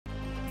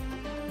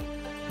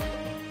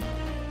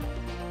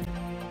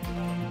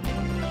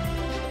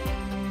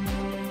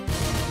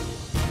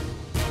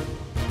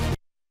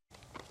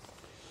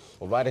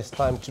All right, it's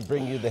time to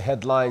bring you the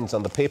headlines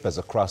on the papers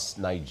across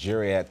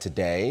Nigeria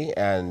today.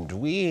 And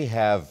we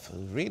have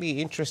really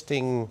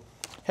interesting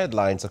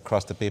headlines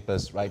across the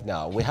papers right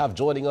now. We have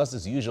joining us,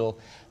 as usual,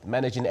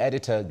 Managing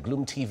Editor,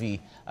 Gloom TV,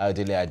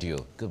 Ayodele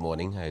Adio. Good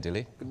morning,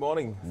 Ayodele. Good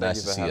morning.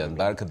 Nice to see you. And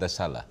Baraka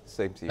Dasala.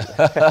 Same to you. I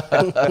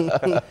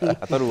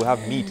thought we would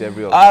have meat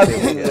every other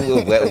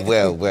day.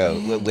 Well,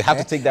 we have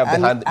to take that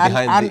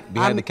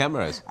behind the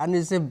cameras. And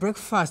it's a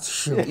breakfast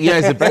show. Yeah,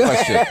 it's a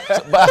breakfast show.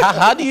 So, but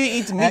how do you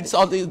eat meat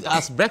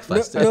as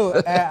breakfast?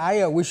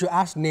 We should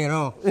ask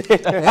Nero.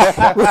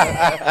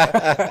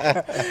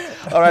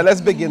 All right,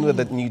 let's begin with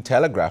the New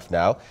Telegraph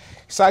now.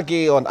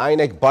 Sage on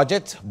INEC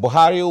budget,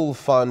 Buhari will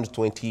fund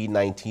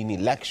 2019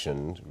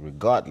 election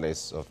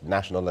regardless of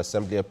National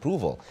Assembly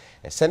approval.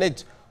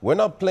 Senate, we're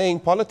not playing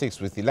politics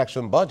with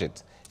election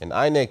budget. And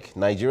INEC,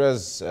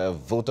 Nigeria's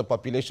voter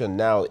population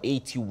now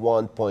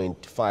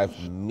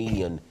 81.5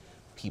 million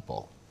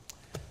people.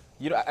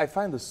 You know, I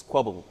find the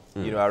squabble,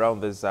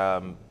 around this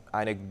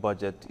INEC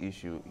budget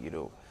issue,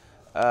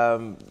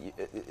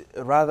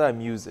 rather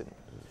amusing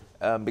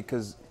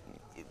because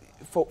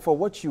for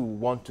what you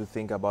want to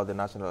think about the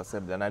National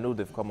Assembly, and I know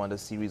they've come under a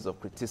series of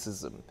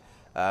criticism,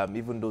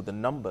 even though the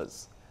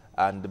numbers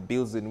and the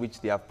bills in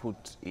which they have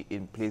put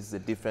in place is a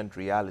different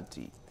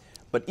reality.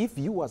 But if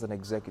you as an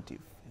executive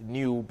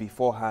knew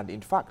beforehand,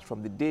 in fact,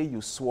 from the day you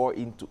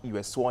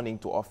were sworn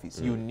into office,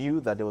 you knew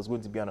that there was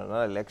going to be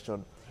another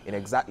election in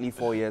exactly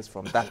 4 years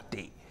from that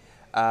day,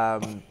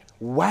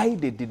 why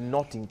they did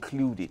not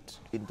include it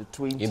in the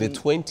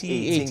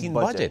 2018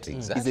 budget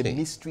exactly. is a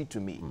mystery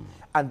to me.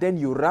 And then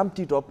you ramped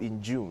it up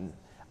in June,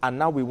 and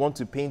now we want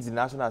to paint the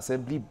National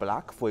Assembly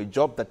black for a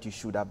job that you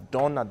should have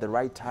done at the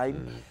right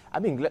time. I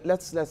mean,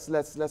 let's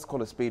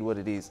call a spade what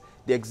it is.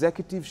 The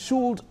executive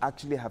should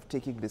actually have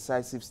taken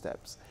decisive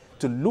steps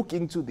to look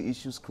into the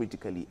issues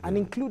critically and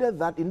included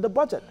that in the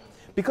budget.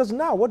 Because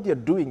now what they're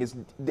doing is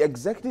the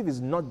executive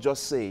is not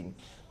just saying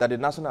that the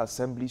National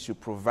Assembly should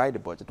provide a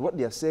budget. What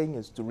they're saying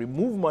is to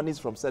remove monies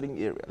from certain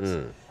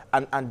areas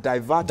and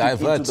divert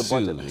it into the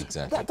budget.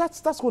 Exactly.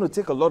 That's going to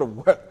take a lot of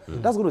work.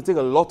 That's going to take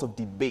a lot of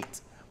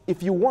debate.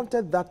 If you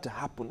wanted that to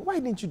happen, why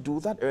didn't you do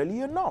that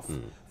early enough?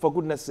 For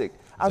goodness sake.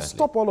 And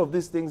stop all of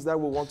these things that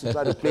we want to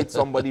try to paint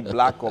somebody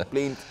black or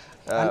paint.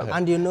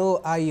 And you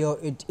know,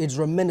 it's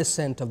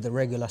reminiscent of the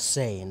regular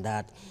saying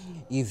that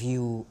if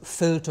you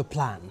fail to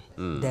plan,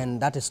 then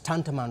that is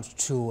tantamount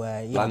to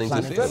planning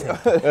to fail.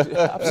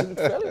 Absolute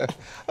failure.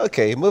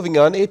 Okay, moving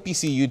on.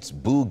 APC youths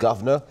boo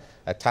governor,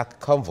 attack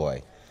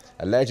convoy.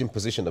 Alleged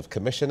imposition of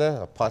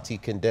commissioner, a party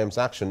condemns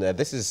action.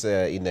 This is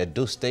in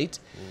Edo State.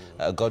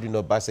 Godwin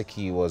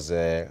Obaseki was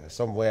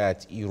somewhere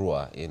at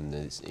Irua in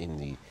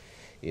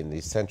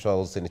the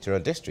Central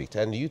Senatorial District,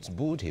 and youths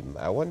booed him.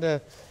 I wonder.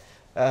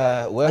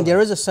 And there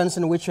is a sense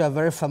in which you are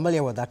very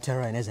familiar with that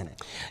terrain, isn't it?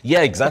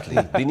 Yeah, exactly.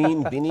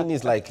 Benin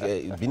is like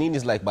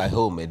my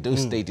home. Edo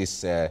State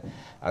is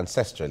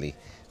ancestrally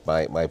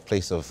my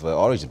place of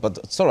origin. But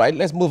it's all right.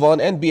 Let's move on.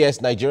 NBS,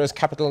 Nigeria's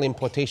capital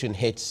importation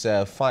hits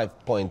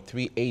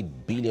 $5.38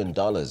 billion.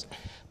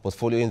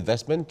 Portfolio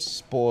investment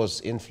spurs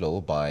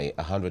inflow by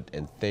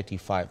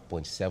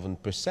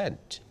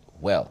 135.7%.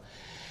 Well,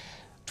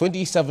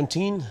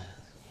 2017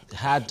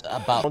 had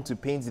about... Want to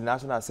paint the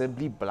National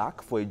Assembly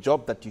black for a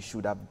job that you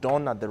should have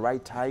done at the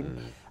right time.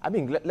 I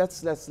mean,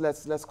 let's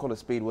call a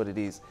spade what it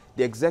is.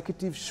 The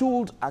executive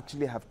should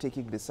actually have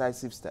taken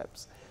decisive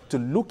steps to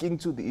look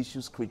into the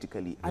issues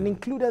critically and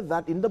included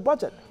that in the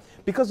budget.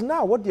 Because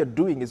now what they're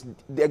doing is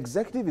the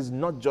executive is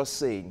not just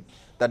saying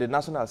that the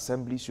National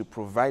Assembly should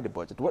provide a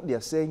budget. What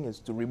they're saying is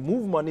to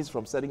remove monies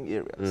from certain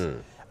areas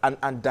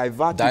and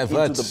divert it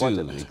into the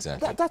budget.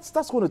 Exactly.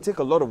 That's going to take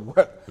a lot of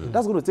work.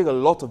 That's going to take a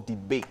lot of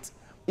debate.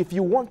 If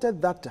you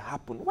wanted that to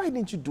happen, why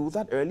didn't you do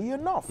that early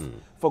enough?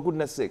 For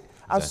goodness sake.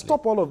 And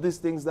stop all of these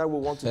things that we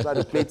want to try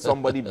to paint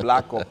somebody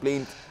black or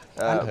paint.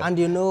 And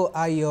you know,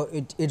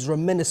 it's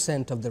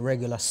reminiscent of the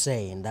regular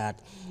saying that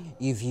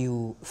if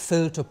you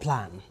fail to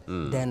plan,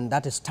 then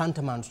that is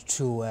tantamount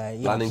to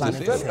planning to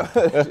fail.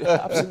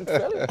 Absolute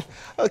failure.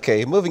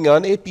 Okay, moving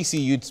on.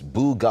 APC youths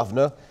boo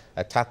governor,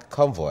 attack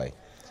convoy.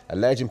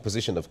 Alleged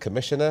imposition of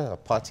commissioner, a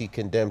party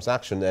condemns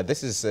action.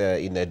 This is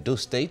in Edo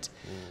State.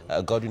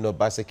 Godwin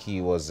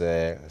Obaseki was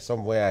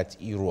somewhere at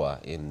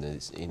Irua in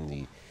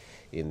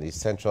the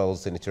Central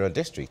Senatorial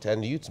District,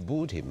 and youths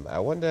booed him. I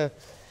wonder.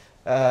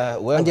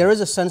 And there is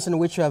a sense in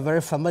which you are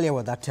very familiar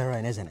with that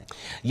terrain, isn't it?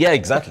 Yeah,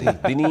 exactly.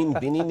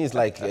 Benin is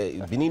like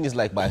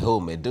my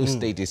home. Edo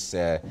State is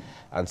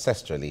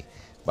ancestrally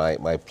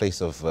my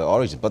place of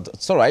origin. But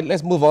it's all right.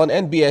 Let's move on.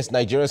 NBS,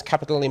 Nigeria's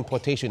capital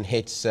importation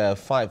hits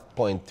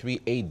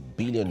 $5.38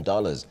 billion.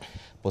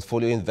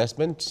 Portfolio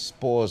investment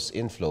spurs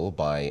inflow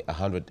by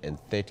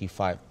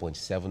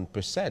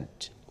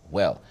 135.7%.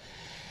 Well,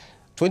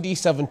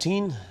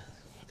 2017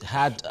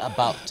 had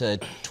about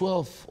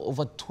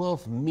over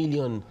 $12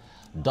 million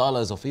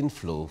of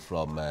inflow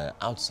from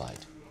outside.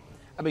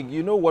 I mean,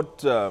 you know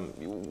what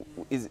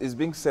is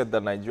being said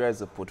that Nigeria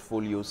is a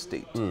portfolio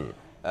state.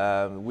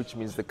 which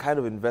means the kind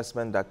of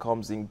investment that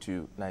comes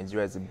into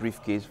Nigeria is a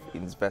briefcase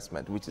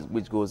investment,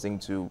 which goes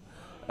into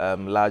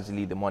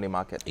largely the money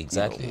market.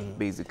 Exactly. You know,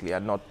 basically,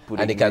 and not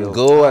putting. And it can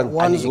go and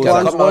once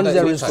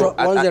there is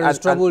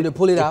trouble, they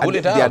pull it out. Pull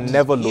it out. They are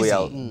never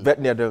loyal. Easy.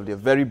 They're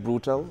very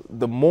brutal.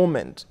 The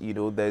moment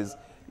there's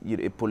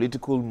a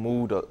political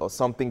mood or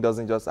something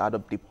doesn't just add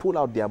up, they pull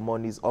out their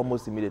monies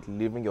almost immediately,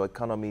 leaving your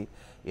economy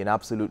in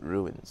absolute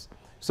ruins.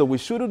 So we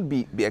shouldn't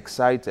be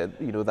excited,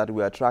 that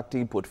we're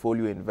attracting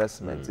portfolio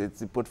investments.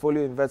 It's the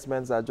portfolio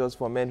investments are just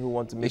for men who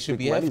want to make quick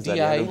money.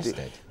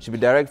 It should be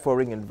direct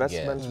foreign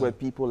investments where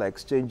people are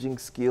exchanging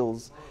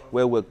skills,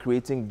 where we're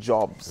creating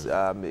jobs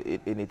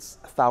in its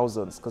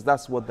thousands, because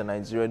that's what the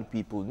Nigerian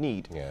people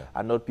need,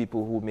 and not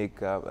people who make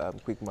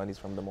quick monies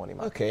from the money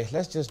market. Okay,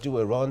 let's just do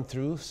a run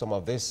through some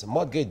of this.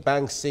 Mortgage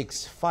Bank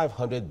seeks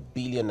 500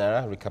 billion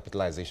naira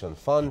recapitalization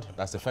fund.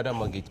 That's the Federal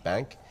Mortgage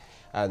Bank.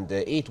 And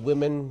 8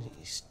 women,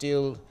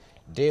 still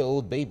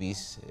day-old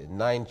babies,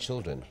 9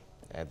 children.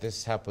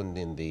 This happened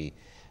in the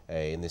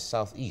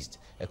southeast.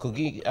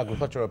 Kogi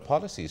agricultural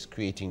policies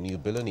creating new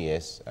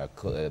billionaires.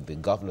 The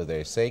governor there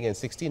is saying, and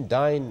 16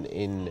 dying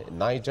in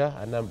Niger,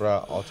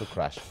 Anambra auto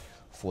crash.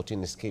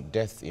 14 escaped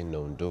death in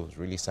Ondo.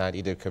 Really sad.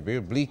 Eid al-Kabir,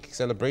 bleak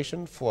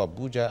celebration for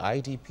Abuja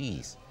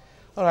IDPs.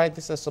 All right,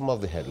 these are some of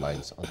the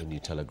headlines on the New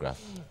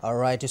Telegraph. All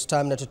right, it's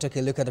time now to take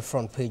a look at the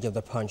front page of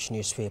the Punch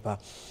newspaper.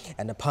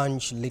 And the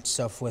Punch leads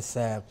off with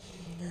the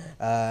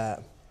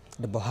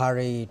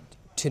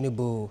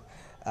Buhari-Tinubu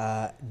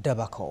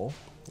debacle.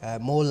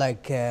 More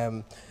like,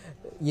 a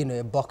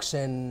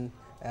boxing,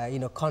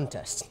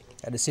 contest.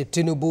 They say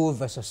Tinubu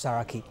versus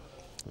Saraki.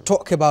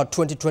 Talk about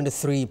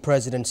 2023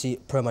 presidency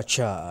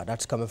premature.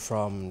 That's coming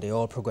from the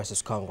All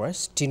Progressives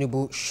Congress.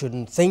 Tinubu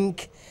shouldn't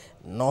think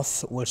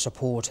North will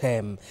support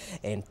him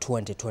in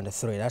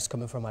 2023. That's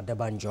coming from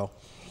Adebanjo.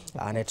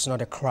 And it's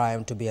not a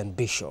crime to be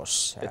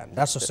ambitious. And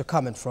that's also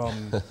coming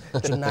from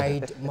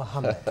Junaid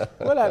Mohammed.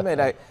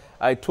 Well,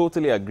 I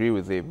totally agree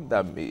with him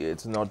that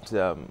it's not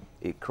a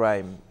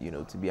crime,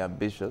 to be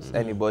ambitious.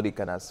 Anybody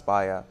can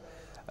aspire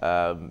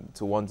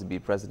to want to be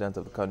president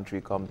of the country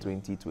come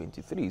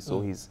 2023.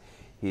 So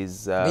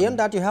beyond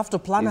that, you have to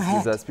plan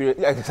ahead.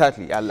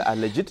 Exactly, are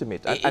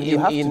legitimate, and you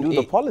have to do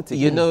the politics.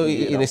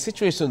 In a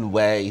situation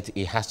where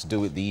it has to do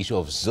with the issue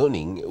of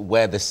zoning,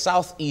 where the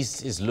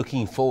Southeast is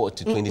looking forward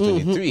to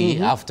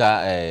 2023 after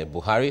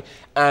Buhari,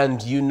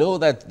 and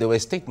that there were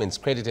statements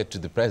credited to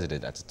the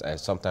president at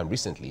sometime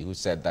recently who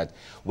said that,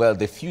 well,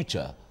 the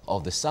future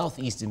of the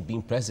Southeast in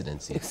being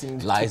presidency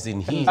lies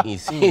in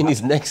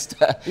his next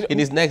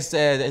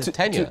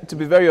tenure. To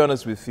be very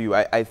honest with you,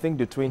 I think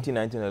the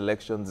 2019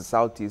 elections, the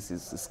Southeast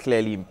is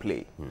clearly in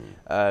play.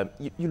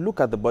 You look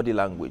at the body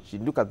language, you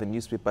look at the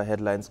newspaper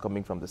headlines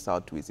coming from the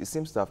Southeast, it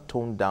seems to have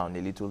toned down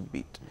a little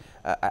bit.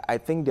 I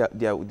think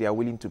they are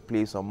willing to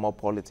play some more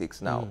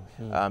politics now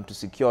to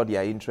secure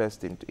their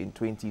interest in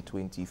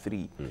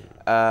 2023.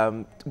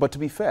 But to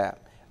be fair,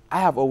 I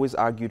have always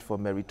argued for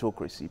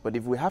meritocracy, but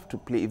if we have to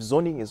play, if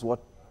zoning is what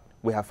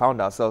we have found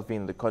ourselves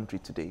in the country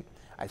today,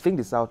 I think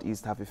the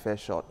Southeast have a fair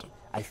shot.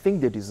 I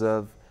think they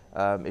deserve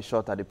a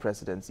shot at the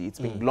presidency. It's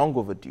been long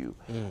overdue.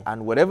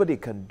 And whatever they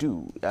can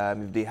do,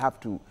 if they have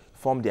to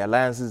form the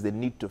alliances they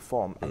need to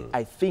form,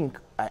 I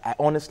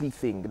honestly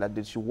think that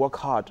they should work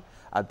hard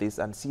at this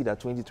and see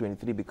that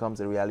 2023 becomes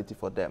a reality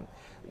for them.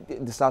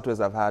 The Southwest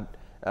have had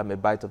a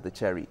bite of the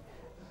cherry.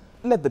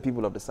 Let the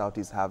people of the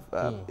Southeast have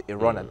a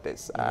run at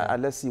this.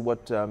 And let's see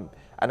what, and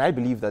I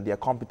believe that there are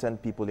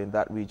competent people in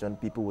that region,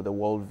 people with a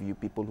worldview,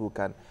 people who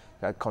can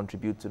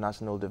contribute to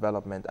national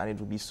development, and it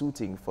would be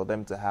suiting for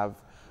them to have,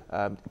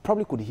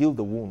 probably could heal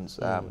the wounds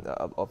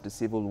of the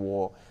civil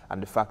war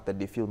and the fact that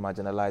they feel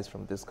marginalized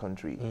from this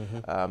country.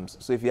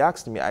 So if you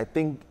asked me, I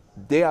think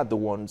they are the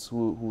ones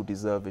who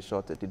deserve a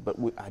shot at it, but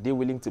are they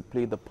willing to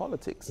play the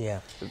politics? Yeah,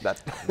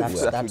 that's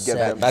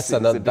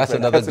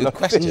another good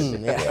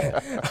question.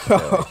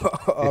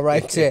 All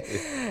right,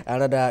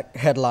 another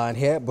headline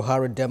here: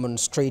 Buhari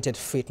demonstrated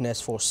fitness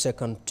for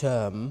second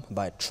term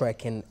by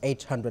trekking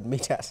 800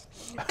 meters.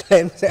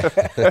 Claims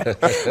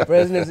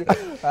presidency,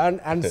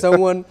 and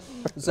someone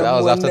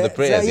that was after the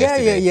prayers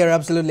yesterday. Yeah,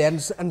 absolutely.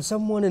 And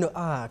someone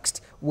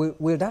asked,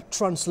 will that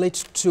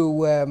translate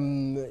to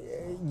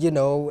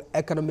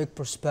economic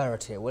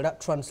prosperity? Will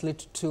that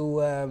translate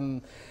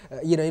to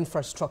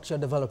infrastructure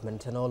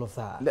development and all of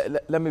that?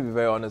 Let me be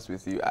very honest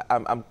with you.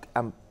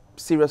 I'm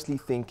seriously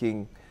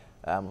thinking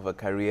of a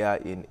career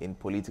in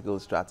political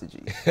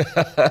strategy.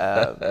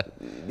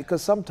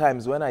 Because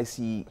sometimes when I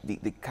see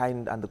the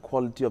kind and the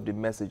quality of the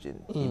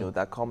messaging,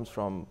 that comes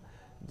from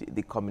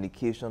the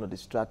communication or the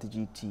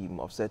strategy team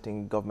of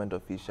certain government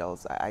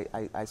officials,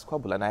 I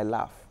squabble and I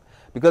laugh.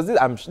 Because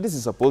this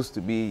is supposed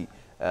to be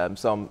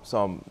some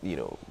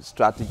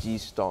strategy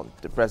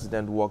stunt. The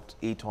president walked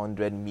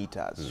 800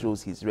 meters,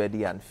 shows he's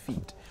ready and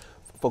fit.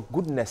 For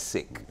goodness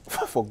sake,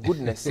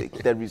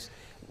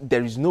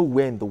 there is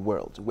nowhere in the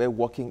world where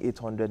walking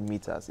 800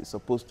 meters is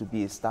supposed to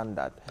be a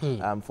standard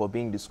for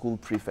being the school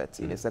prefect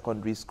in a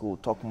secondary school,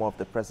 talk more of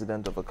the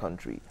president of a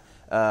country.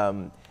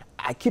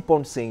 I keep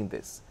on saying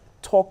this.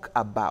 talk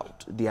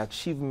about the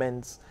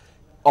achievements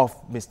of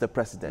Mr.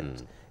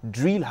 President.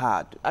 Drill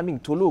hard. I mean,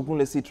 Tolu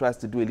Ogunlesi tries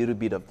to do a little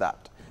bit of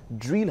that.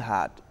 Drill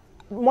hard.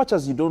 Much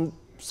as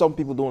some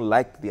people don't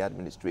like the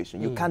administration,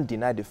 you can't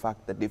deny the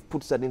fact that they've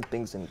put certain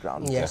things in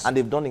ground. Yes. And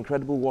they've done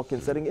incredible work in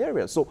certain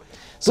areas. So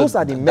those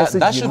are the messages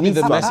that should you be need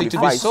the to message to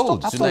be amplify. sold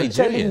Stop to telling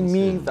Nigerians.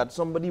 me that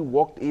somebody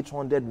walked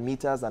 800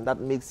 meters and that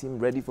makes him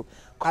ready for...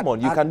 Come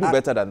on, you can do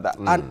better than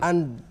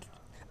that.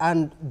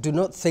 And do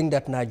not think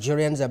that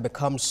Nigerians have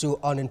become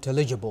so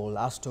unintelligible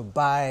as to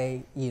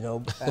buy, a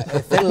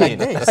thing like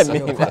this,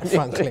 quite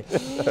frankly.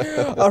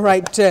 All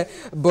right,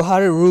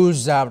 Buhari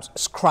rules out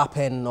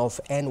scrapping of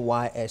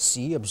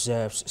NYSC,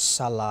 observes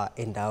Salah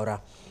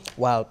Indaura.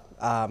 Well,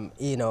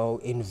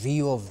 in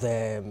view of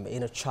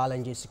the,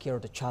 challenges,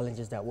 security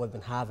challenges that we've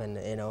been having,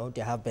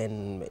 there have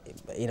been,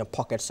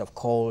 pockets of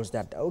calls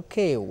that,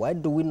 okay, why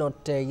do we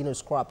not,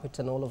 scrap it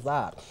and all of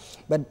that?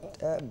 But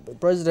the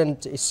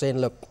president is saying,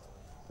 look,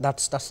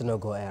 that's a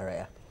no-go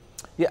area.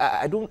 Yeah,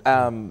 I don't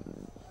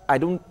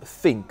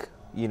think,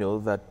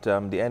 that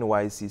the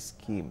NYC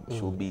scheme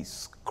should be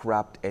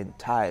scrapped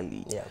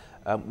entirely. Yeah.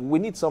 We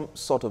need some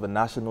sort of a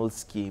national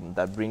scheme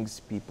that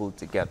brings people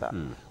together.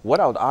 What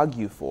I would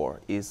argue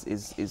for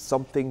is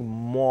something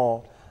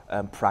more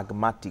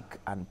pragmatic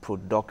and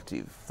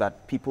productive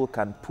that people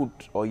can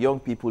put, or young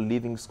people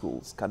leaving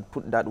schools can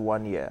put that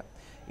 1 year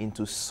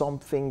into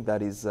something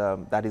that is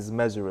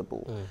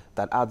measurable,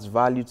 that adds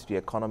value to the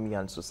economy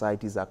and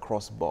societies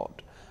across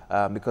board.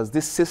 Because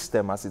this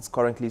system, as it's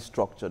currently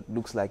structured,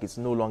 looks like it's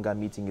no longer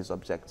meeting its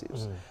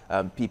objectives.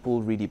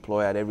 People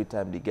redeploy at every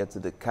time they get to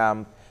the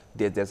camp.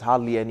 There's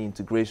hardly any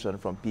integration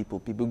from people.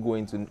 People go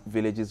into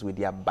villages with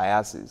their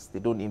biases. They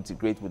don't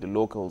integrate with the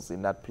locals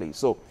in that place.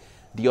 So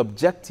the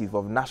objective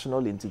of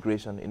national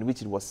integration, in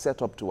which it was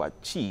set up to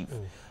achieve,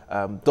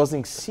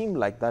 doesn't seem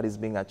like that is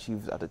being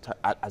achieved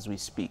as we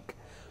speak.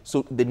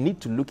 So they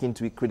need to look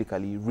into it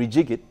critically,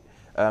 rejig it,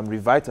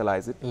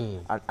 revitalize it,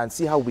 and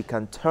see how we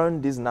can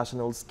turn this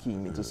national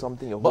scheme into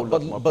something a whole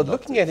lot more But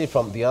looking at it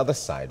from the other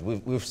side,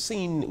 we've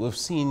seen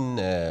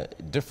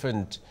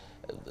different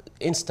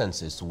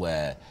instances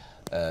where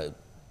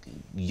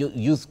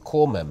youth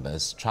corps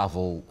members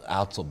travel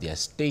out of their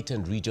state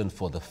and region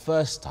for the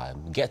first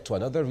time, get to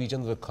another region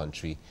of the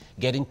country,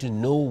 getting to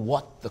know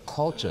what the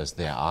cultures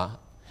there are,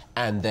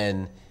 and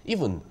then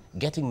even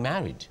getting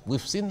married.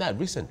 We've seen that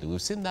recently.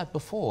 We've seen that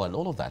before and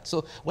all of that.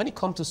 So when it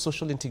comes to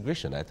social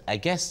integration, I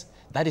guess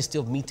that is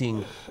still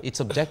meeting its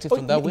objective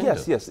from that window.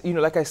 Yes.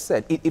 Like I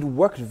said, it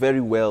worked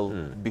very well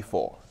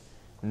before.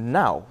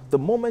 Now, the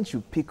moment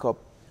you pick up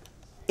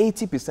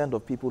 80%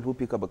 of people who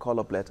pick up a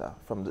call-up letter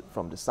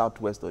from the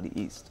southwest or the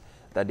east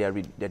that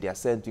they are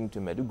sending to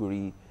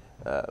Maiduguri,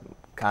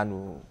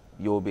 Kanu,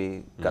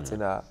 Yobe,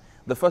 Katsina,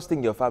 the first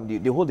thing your family,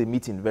 they hold a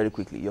meeting very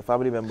quickly. Your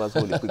family members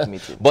hold a quick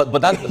meeting. But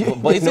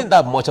isn't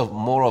that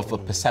more of a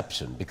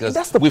perception? Because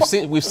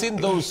we've seen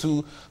those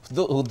who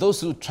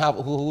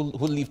travel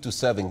who leave to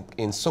serve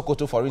in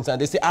Sokoto, for instance.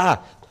 They say,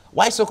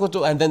 why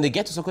Sokoto? And then they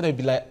get to Sokoto and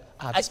be like,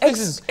 this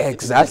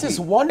is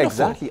wonderful.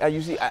 Exactly. And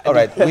you see, all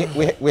right,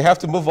 we have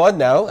to move on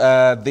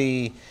now.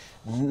 The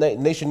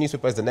Nation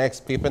newspaper is the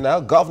next paper now.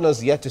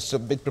 Governors yet to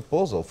submit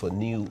proposal for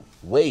new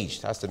wage.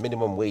 That's the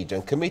minimum wage.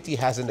 And committee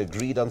hasn't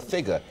agreed on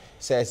figure,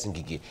 says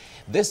Ngigi.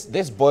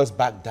 This boils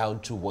back down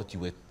to what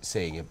you were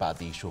saying about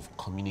the issue of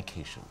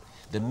communication.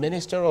 The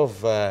Minister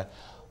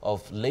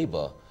of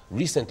Labour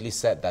recently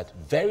said that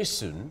very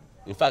soon,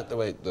 in fact,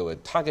 they were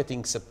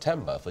targeting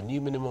September for new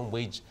minimum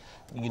wage,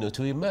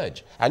 to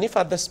emerge. And if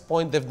at this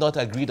point they've not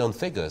agreed on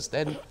figures,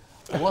 then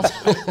what?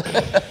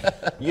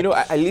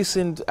 I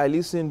listened to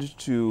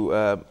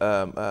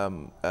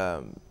Adamu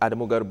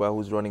Garba,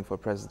 who's running for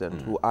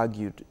president, who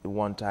argued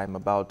one time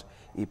about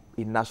a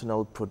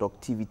national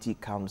productivity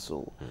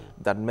council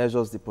that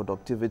measures the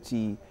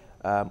productivity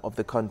of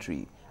the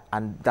country.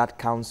 And that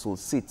council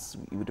sits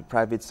with the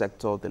private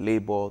sector, the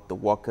labor, the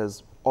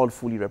workers, all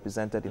fully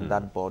represented in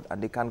that board,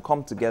 and they can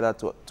come together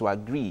to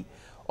agree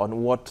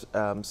on what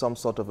some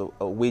sort of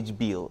a wage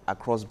bill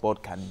across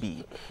board can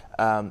be.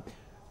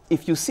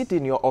 If you sit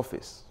in your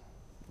office,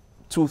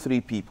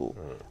 2-3 people,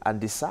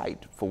 and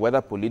decide, for whether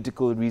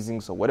political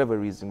reasons or whatever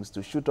reasons,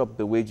 to shoot up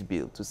the wage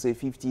bill to say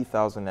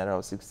 50,000 naira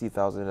or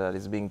 60,000 naira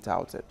is being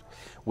touted,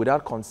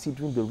 without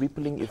considering the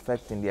rippling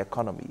effect in the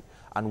economy,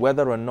 and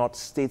whether or not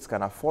states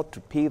can afford to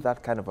pay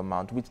that kind of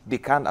amount, which they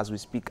can, as we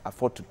speak,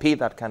 afford to pay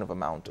that kind of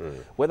amount,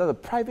 whether the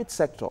private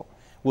sector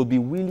will be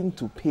willing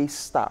to pay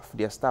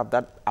their staff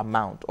that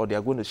amount, or they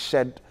are going to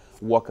shed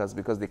workers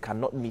because they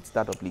cannot meet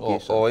that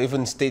obligation. Or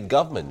even state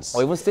governments.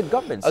 Okay,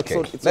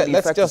 so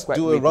let's just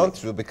do a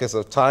run-through because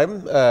of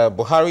time.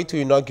 Buhari to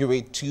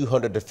inaugurate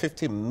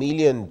 $250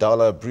 million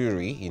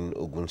brewery in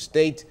Ogun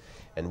State,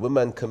 and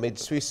women commit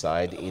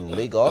suicide in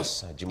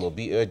Lagos.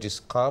 Jimobi urges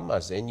calm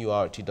as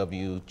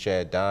NURTW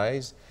chair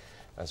dies.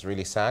 That's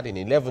really sad.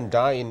 11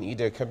 die in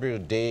Eid Kabir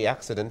Day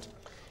accident.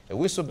 A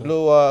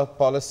whistleblower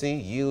policy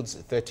yields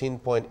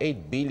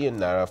 13.8 billion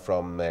naira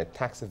from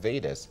tax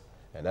evaders.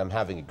 And I'm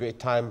having a great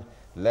time.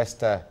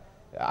 Leicester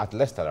at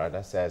Leicester,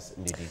 that says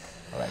Ndidi.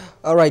 All right.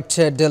 All right,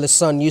 Daily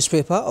Sun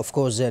newspaper, of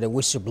course, the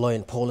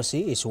whistleblowing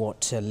policy is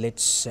what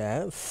leads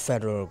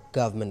federal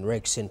government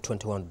rakes in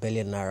 21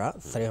 billion naira,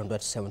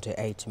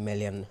 $378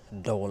 million,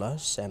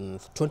 and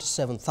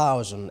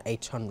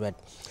 27,800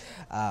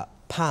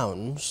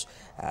 pounds.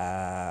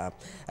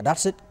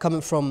 That's it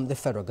coming from the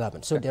federal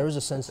government. So there is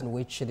a sense in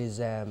which it is,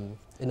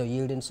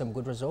 yielding some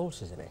good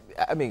results, isn't it?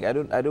 I mean, I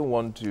don't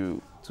want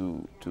to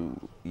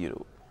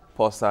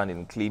pour sand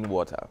in clean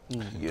water,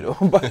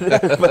 but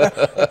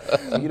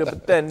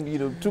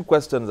then, two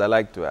questions I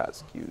like to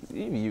ask you.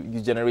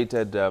 You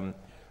generated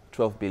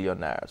 12 billion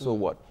naira, so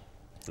what?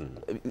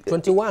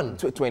 21.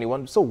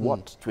 21, so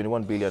what?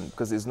 21 billion,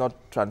 because it's not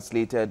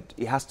translated,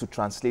 it has to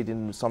translate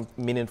into some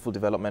meaningful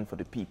development for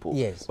the people.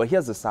 Yes. But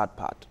here's the sad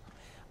part.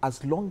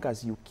 As long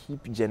as you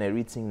keep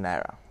generating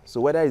naira,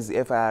 so whether it's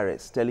the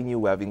FIRS telling you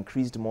we have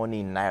increased money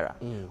in naira,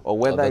 or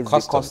whether it's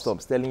the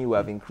customs telling you we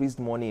have increased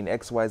money in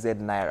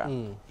XYZ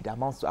naira, it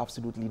amounts to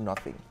absolutely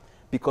nothing,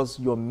 because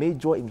your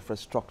major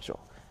infrastructure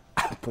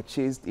are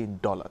purchased in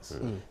dollars.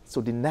 So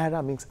the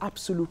naira means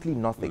absolutely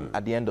nothing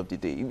at the end of the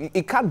day.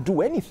 It can't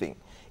do anything.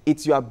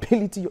 It's your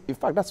ability, in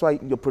fact, that's why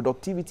your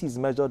productivity is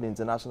measured in the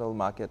international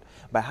market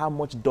by how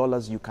much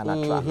dollars you can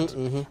attract.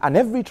 And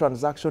every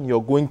transaction you're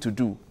going to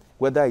do,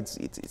 whether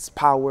it's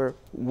power,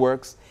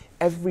 works,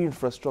 every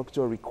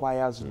infrastructure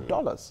requires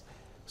dollars.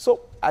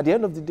 So at the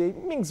end of the day,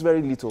 it means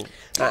very little.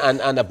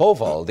 And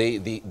above all,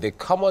 the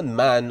common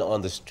man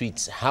on the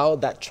streets, how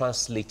that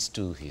translates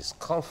to his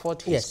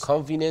comfort, his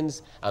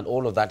convenience, and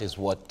all of that is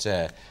what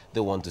they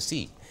want to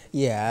see.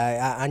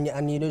 Yeah,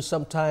 and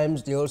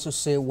sometimes they also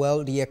say,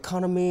 well, the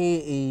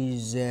economy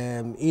is,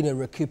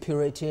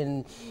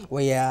 recuperating,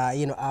 we are,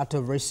 out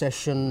of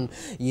recession,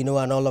 and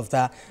all of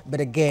that.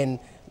 But again,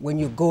 when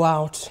you go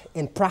out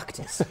in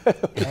practice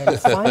and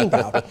find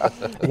out,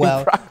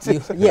 well,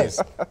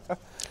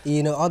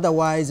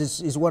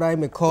 otherwise it's what I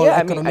may call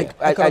economic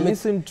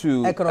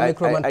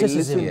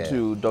romanticism. I listened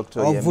to Dr.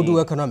 Or Yemi, voodoo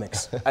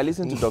economics. I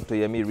listened to Dr.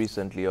 Yemi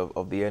recently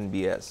of the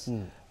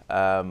NBS,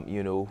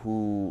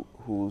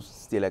 who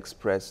still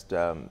expressed,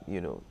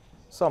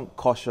 some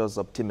cautious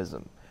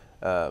optimism,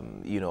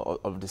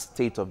 of the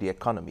state of the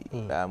economy,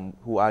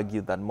 who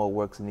argued that more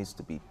work needs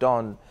to be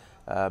done.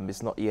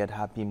 It's not yet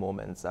happy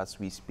moments as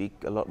we speak.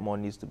 A lot more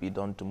needs to be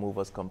done to move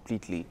us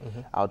completely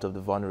out of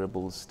the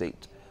vulnerable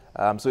state.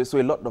 So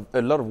a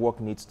lot of work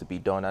needs to be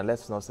done, and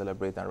let's not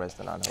celebrate and rest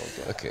on our hands.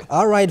 Okay.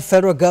 All right,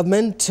 federal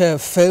government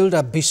failed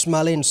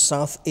abysmally in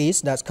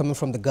Southeast. That's coming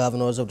from the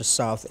governors of the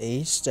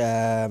Southeast.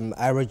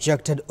 I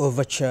rejected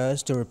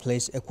overtures to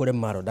replace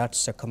Ekweremadu.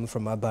 That's coming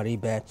from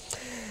Abaribe.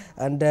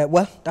 And,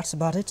 well, that's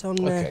about it on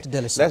the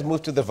Daily Sun. Let's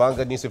move to the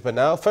Vanguard newspaper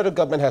now. Federal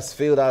government has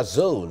failed our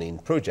zone in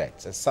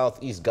projects, and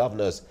Southeast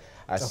governors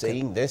are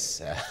saying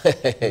this.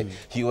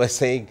 You were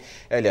saying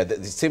earlier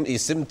that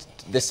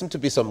there seem to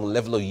be some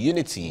level of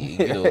unity,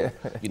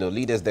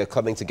 leaders, they're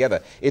coming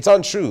together. It's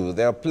untrue.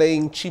 They're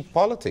playing cheap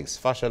politics.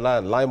 Fashola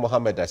and Lai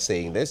Mohammed are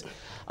saying this.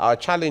 Our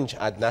challenge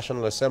at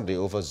National Assembly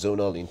over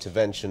zonal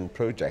intervention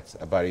projects,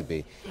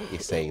 Abaribe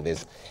is saying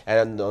this.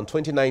 And on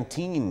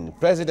 2019,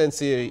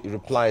 presidency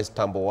replies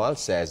Tambowal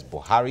says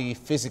Buhari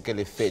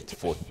physically fit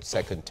for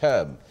second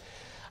term.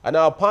 And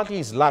our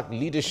parties lack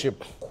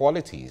leadership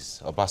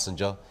qualities.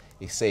 Obasanjo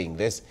is saying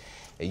this.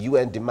 A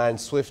UN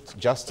demands swift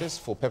justice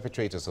for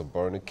perpetrators of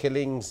Borno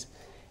killings.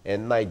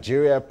 And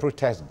Nigeria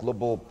protests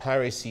global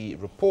piracy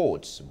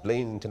reports,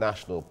 blame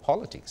international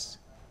politics.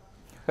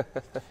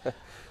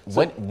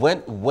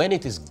 When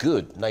it is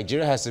good,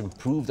 Nigeria has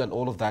improved and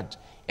all of that,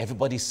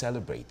 everybody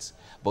celebrates.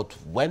 But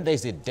when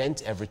there's a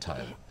dent every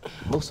time,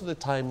 most of the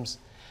times,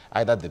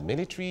 either the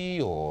military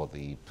or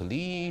the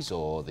police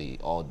or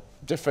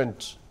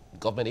different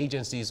government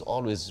agencies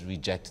always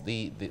reject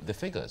the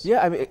figures.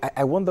 Yeah, I mean,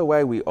 I wonder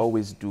why we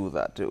always do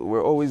that.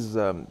 We're always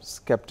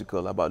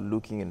skeptical about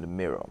looking in the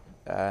mirror.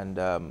 And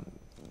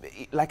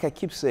like I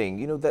keep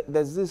saying,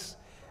 there's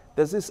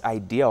this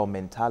idea or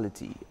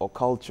mentality or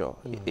culture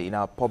in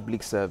our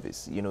public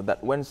service,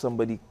 that when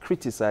somebody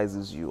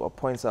criticizes you or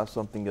points out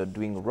something you're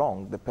doing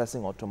wrong, the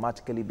person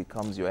automatically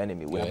becomes your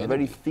enemy. We have a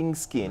very thin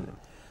skin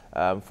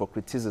for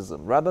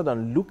criticism, rather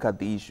than look at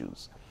the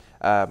issues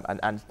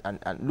and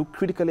look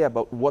critically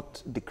about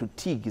what the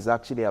critique is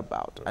actually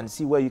about and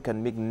see where you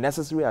can make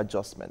necessary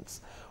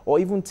adjustments, or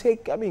even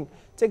take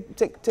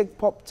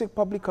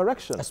public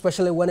correction.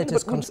 Especially when it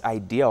is this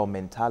idea or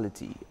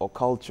mentality or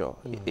culture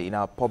in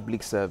our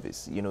public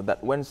service,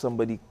 that when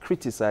somebody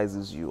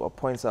criticizes you or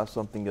points out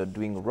something you're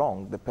doing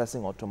wrong, the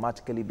person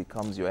automatically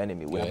becomes your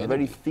enemy. We have a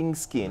very thin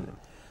skin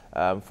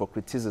for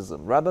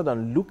criticism, rather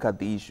than look at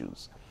the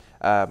issues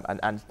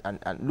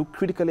and look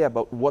critically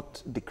about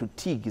what the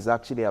critique is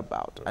actually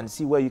about and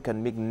see where you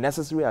can make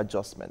necessary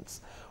adjustments,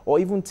 or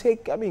even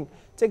take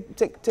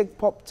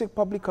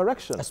public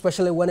correction.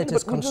 Especially when it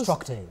is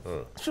constructive.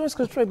 Sure, it's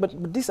constructive,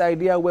 but this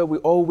idea where we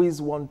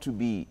always want to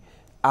be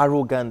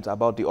arrogant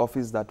about the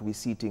office that we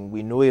sit in,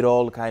 we know it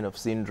all kind of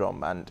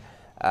syndrome, and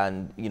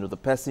and the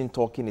person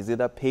talking is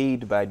either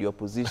paid by the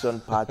opposition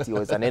party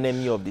or is an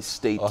enemy of the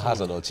state, or has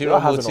an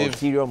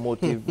ulterior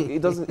motive.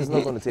 It's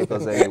not going to take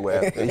us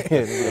anywhere. It's not going to take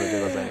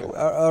us anywhere.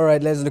 All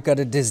right, let's look at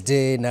it this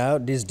day now.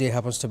 This day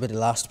happens to be the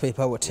last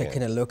paper we're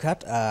taking a look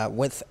at.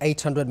 With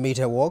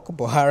 800-meter walk,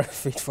 Buhari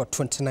fit for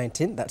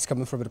 2019. That's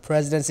coming from the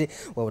presidency.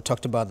 Well, we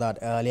talked about that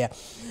earlier.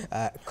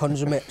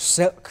 Consummate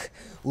Silk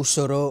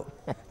Usoro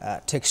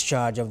takes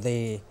charge of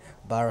the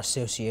Bar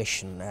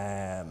Association.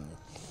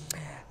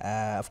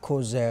 Of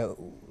course, the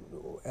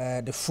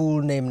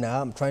full name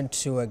now, I'm trying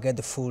to get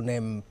the full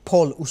name,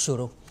 Paul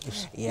Usoro.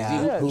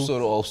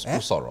 Usoro or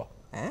Usoro?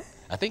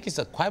 I think it's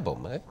a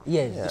Kwabom, eh?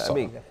 Yes. I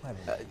mean,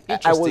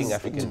 interesting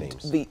African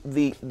names.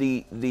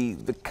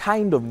 The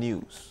kind of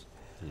news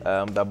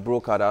that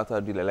broke out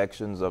after the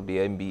elections of the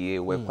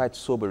NBA were quite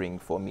sobering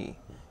for me.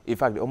 In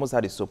fact, it almost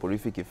had a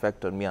soporific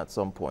effect on me at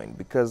some point,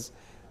 because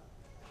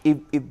if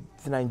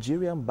the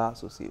Nigerian Bar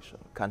Association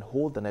can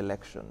hold an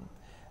election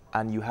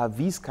and you have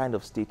these kind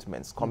of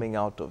statements coming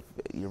out of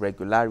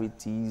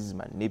irregularities,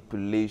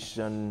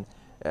 manipulation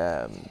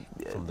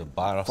from the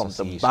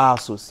Bar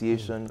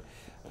Association,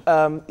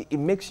 it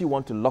makes you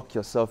want to lock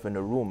yourself in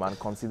a room and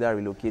consider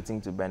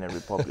relocating to Benin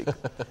Republic.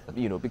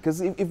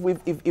 Because if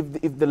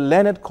the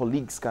learned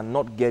colleagues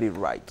cannot get it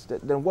right,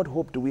 then what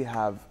hope do we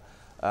have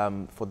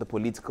for the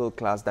political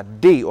class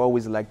that they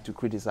always like to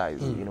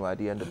criticize, at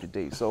the end of the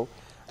day? So,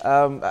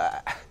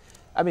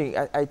 I mean,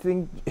 I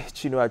think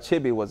Chinua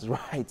Achebe was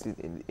right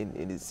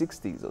in his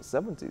 60s or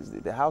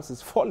 70s. The house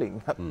is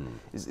falling.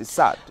 It's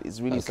sad. It's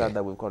really sad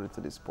that we've got it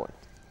to this point.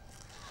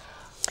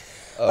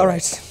 All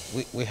right.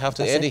 We have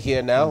to end it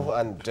here now.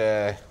 And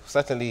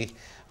certainly,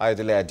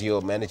 Ayodele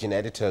Adio, Managing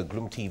Editor,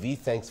 Gloom TV,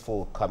 thanks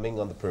for coming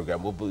on the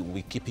program. We'll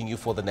be keeping you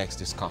for the next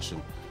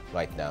discussion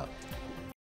right now.